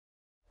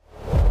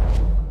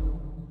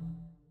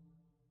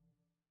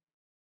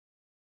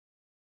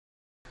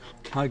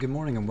Hi, good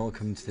morning and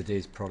welcome to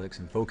today's Products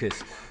in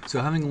Focus. So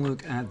having a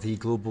look at the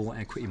global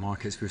equity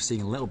markets, we're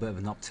seeing a little bit of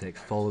an uptick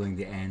following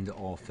the end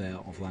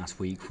of last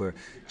week where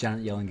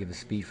Janet Yellen gave a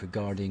speech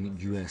regarding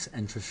US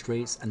interest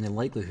rates and the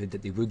likelihood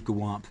that they would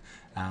go up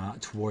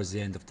towards the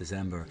end of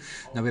December.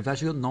 Now we've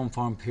actually got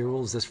non-farm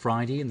payrolls this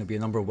Friday and there'll be a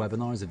number of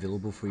webinars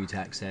available for you to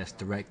access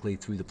directly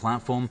through the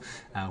platform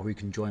where you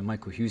can join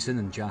Michael Hewson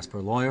and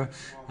Jasper Lawyer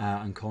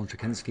and Colin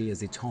Trakinski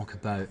as they talk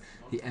about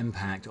the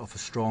impact of a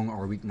strong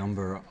or weak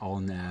number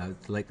on the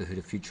likelihood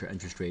of future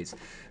interest rates.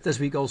 This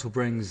week also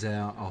brings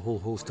a whole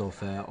host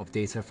of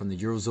data from the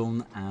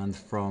Eurozone and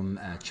from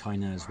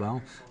China as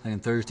well. I think on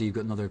Thursday you've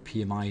got another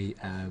PMI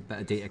bit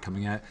of data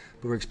coming out,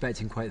 but we're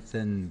expecting quite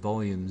thin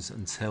volumes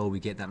until we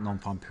get that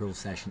non-farm payroll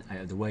session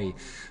out of the way.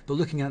 But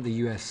looking at the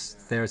US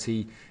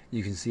 30,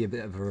 you can see a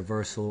bit of a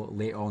reversal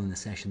later on in the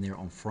session there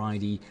on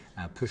Friday,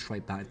 pushed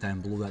right back down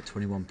below that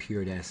 21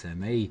 period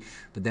SMA.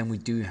 But then we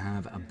do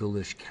have a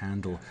bullish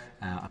candle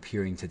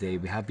appearing today.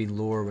 We have been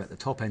lower, we're at the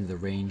top end of the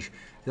range.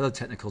 The other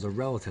technicals are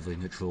relatively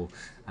neutral,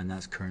 and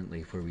that's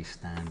currently where we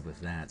stand with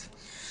that.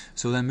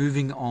 So then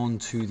moving on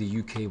to the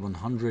UK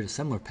 100, a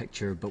similar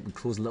picture, but we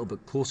close a little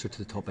bit closer to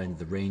the top end of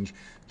the range,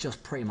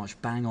 just pretty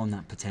much bang on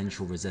that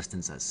potential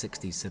resistance at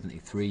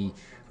 60.73.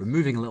 We're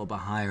moving a little bit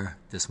higher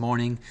this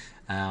morning,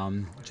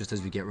 just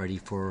as we get ready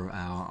for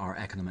our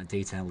economic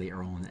data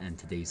later on in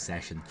today's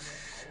session.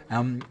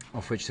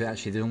 Of which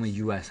actually the only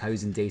US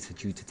housing data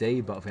due today,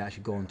 but if we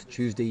actually go on to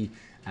Tuesday,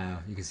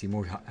 you can see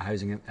more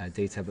housing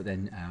data, but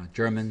then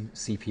German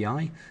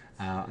CPI,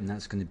 and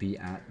that's going to be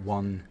at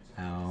around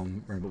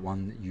about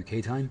 1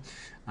 UK time.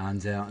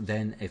 And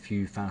then if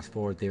you fast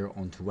forward there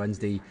onto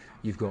Wednesday,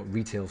 you've got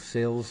retail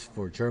sales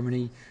for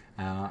Germany,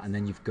 and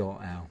then you've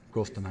got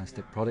gross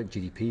domestic product,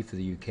 GDP for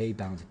the UK,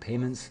 balance of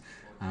payments,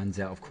 and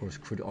of course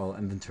crude oil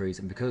inventories.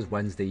 And because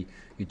Wednesday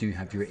you do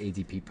have your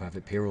ADP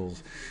private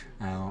payrolls,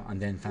 and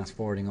then fast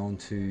forwarding on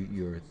to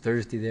your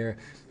Thursday there,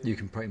 you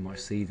can pretty much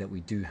see that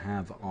we do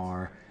have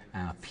our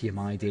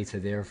PMI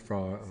data there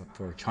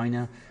for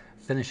China,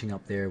 finishing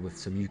up there with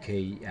some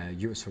UK,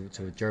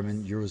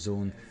 German,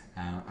 Eurozone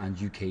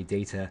and UK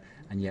data,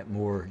 and yet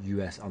more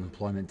US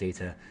unemployment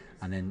data,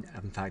 and then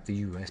in fact the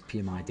US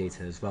PMI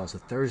data as well. So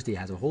Thursday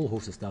has a whole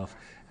host of stuff,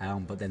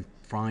 but then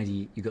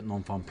Friday you got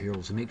non-farm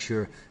payroll, so make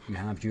sure you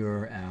have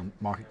your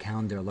market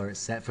calendar alerts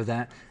set for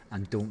that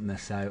and don't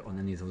miss out on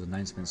any of those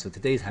announcements. So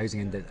today's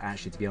housing index,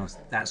 actually, to be honest,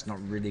 that's not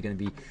really going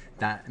to be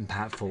that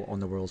impactful on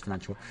the world's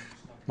financial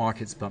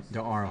markets, but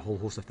there are a whole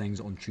host of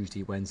things on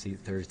Tuesday, Wednesday,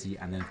 Thursday,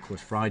 and then of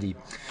course Friday.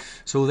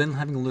 So then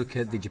having a look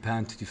at the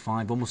Japan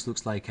 225, almost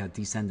looks like a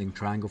descending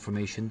triangle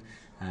formation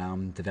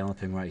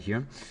developing right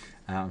here.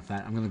 In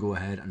fact, I'm going to go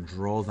ahead and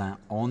draw that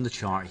on the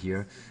chart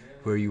here,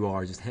 where you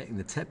are just hitting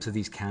the tips of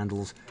these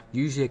candles,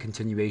 usually a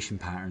continuation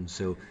pattern.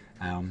 So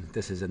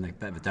this is in a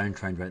bit of a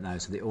downtrend right now,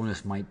 so the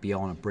onus might be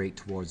on a break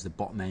towards the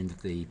bottom end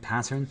of the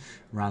pattern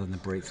rather than a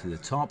break through the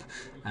top,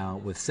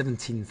 with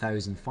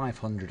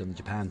 17,500 on the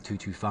Japan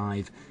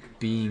 225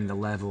 being the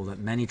level that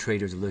many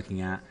traders are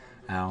looking out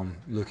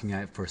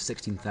for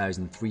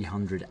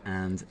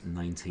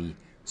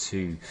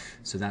 16,392.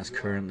 So that's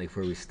currently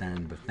where we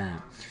stand with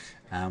that.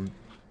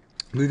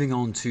 Moving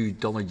on to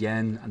dollar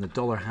yen, and the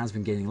dollar has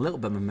been gaining a little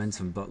bit of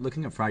momentum, but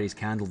looking at Friday's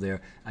candle there,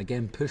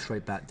 again pushed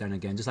right back down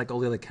again, just like all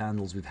the other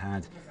candles we've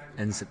had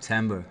in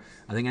September.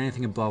 I think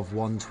anything above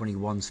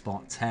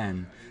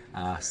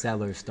 121.10,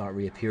 sellers start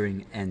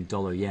reappearing in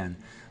dollar yen,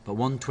 but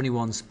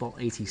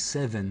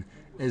 121.87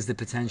 is the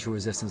potential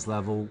resistance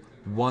level,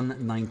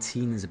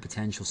 119 is a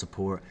potential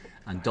support,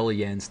 and dollar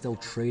yen still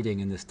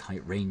trading in this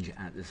tight range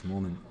at this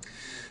moment.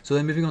 So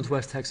then moving on to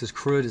West Texas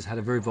crude, has had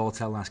a very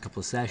volatile last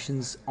couple of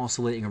sessions,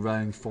 oscillating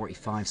around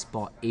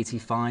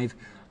 45.85.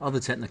 Other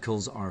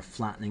technicals are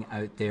flattening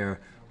out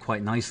there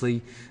quite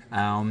nicely,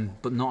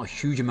 but not a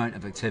huge amount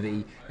of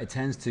activity. It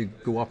tends to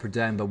go up or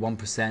down by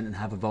 1% and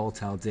have a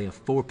volatile day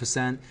of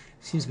 4%.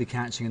 Seems to be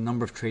catching a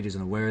number of traders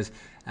unawares,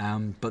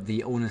 but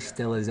the onus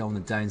still is on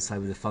the downside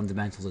with the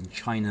fundamentals in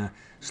China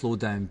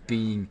slowdown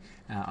being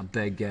a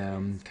big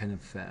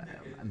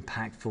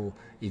impactful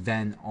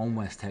event on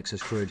West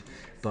Texas crude.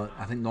 But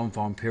I think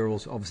non-farm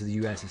payrolls, obviously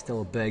the US is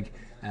still a big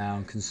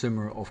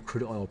consumer of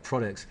crude oil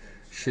products.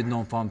 Should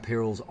non-farm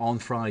payrolls on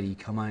Friday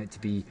come out to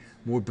be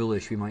more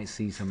bullish, we might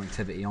see some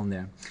activity on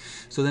there.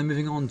 So then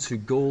moving on to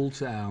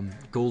gold,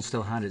 gold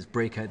still had its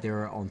breakout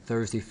there on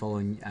Thursday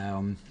following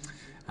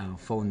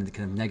the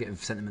kind of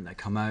negative sentiment that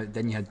come out.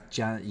 Then you had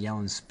Janet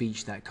Yellen's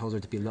speech that caused her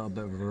to be a little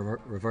bit of a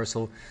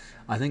reversal.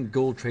 I think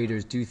gold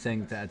traders do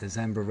think that a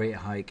December rate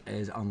hike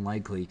is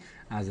unlikely,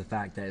 as the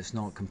fact that it's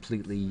not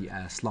completely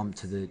slumped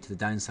to the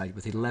downside,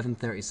 with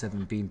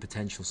 1137 being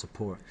potential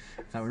support.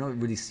 In fact, we're not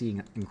really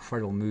seeing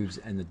incredible moves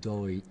in the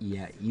dollar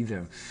yet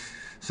either.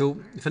 So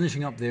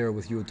finishing up there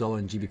with euro dollar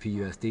and GBP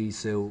USD.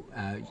 So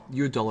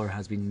euro dollar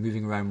has been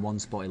moving around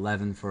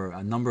 1.11 for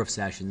a number of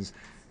sessions.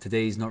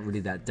 Today's not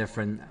really that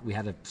different. We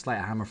had a slight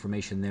hammer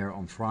formation there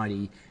on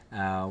Friday.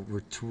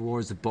 We're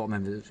towards the bottom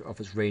end of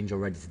its range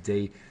already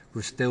today.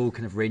 We're still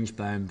kind of range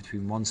bound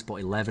between one spot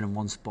 11 and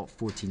one spot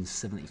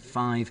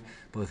 1475,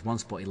 but with one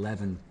spot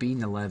 11 being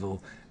the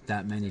level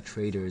that many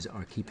traders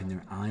are keeping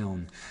their eye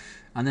on.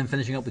 And then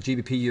finishing up with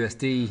GBP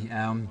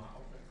USD.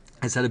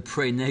 It's had a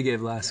pretty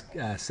negative last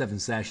 7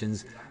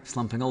 sessions,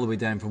 slumping all the way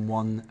down from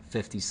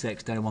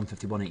 156 down to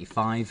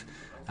 151.85.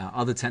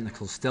 Other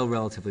technicals still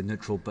relatively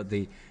neutral, but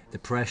the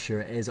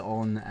pressure is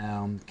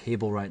on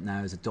cable right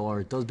now as the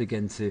dollar does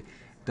begin to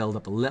build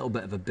up a little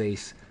bit of a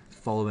base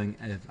following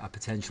a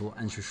potential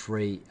interest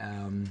rate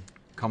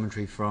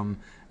commentary from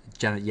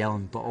Janet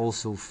Yellen, but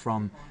also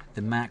from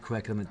the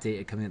macroeconomic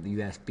data coming out of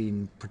the US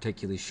being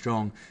particularly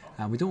strong.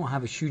 We don't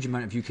have a huge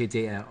amount of UK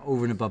data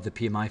over and above the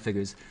PMI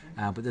figures,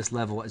 but this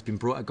level has been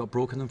got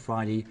broken on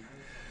Friday.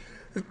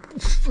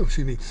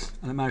 Excuse me,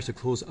 and it managed to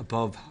close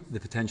above the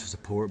potential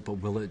support, but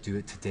will it do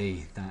it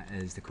today? That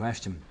is the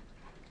question.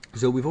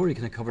 So we've already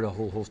kind of covered a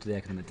whole host of the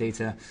economic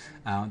data.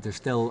 There's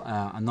still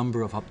a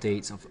number of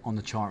updates on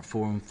the chart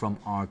forum from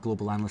our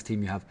global analyst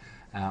team. You have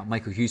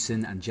Michael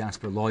Hewson and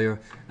Jasper Lawyer,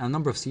 and a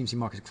number of CMC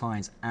Markets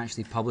clients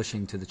actually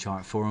publishing to the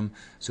chart forum.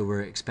 So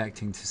we're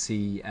expecting to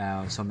see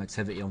some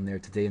activity on there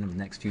today and in the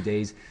next few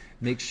days.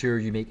 Make sure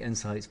you make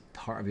insights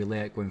part of your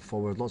layout going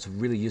forward. Lots of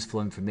really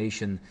useful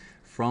information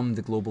from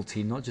the global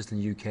team, not just in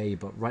the UK,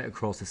 but right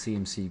across the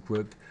CMC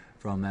group,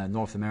 from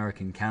North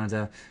America and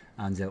Canada,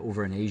 and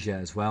over in Asia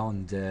as well,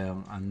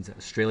 and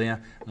Australia,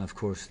 and of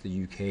course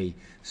the UK.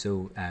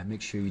 So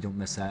make sure you don't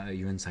miss out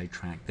your inside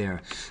track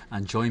there.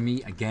 And join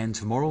me again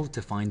tomorrow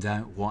to find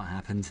out what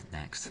happened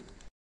next.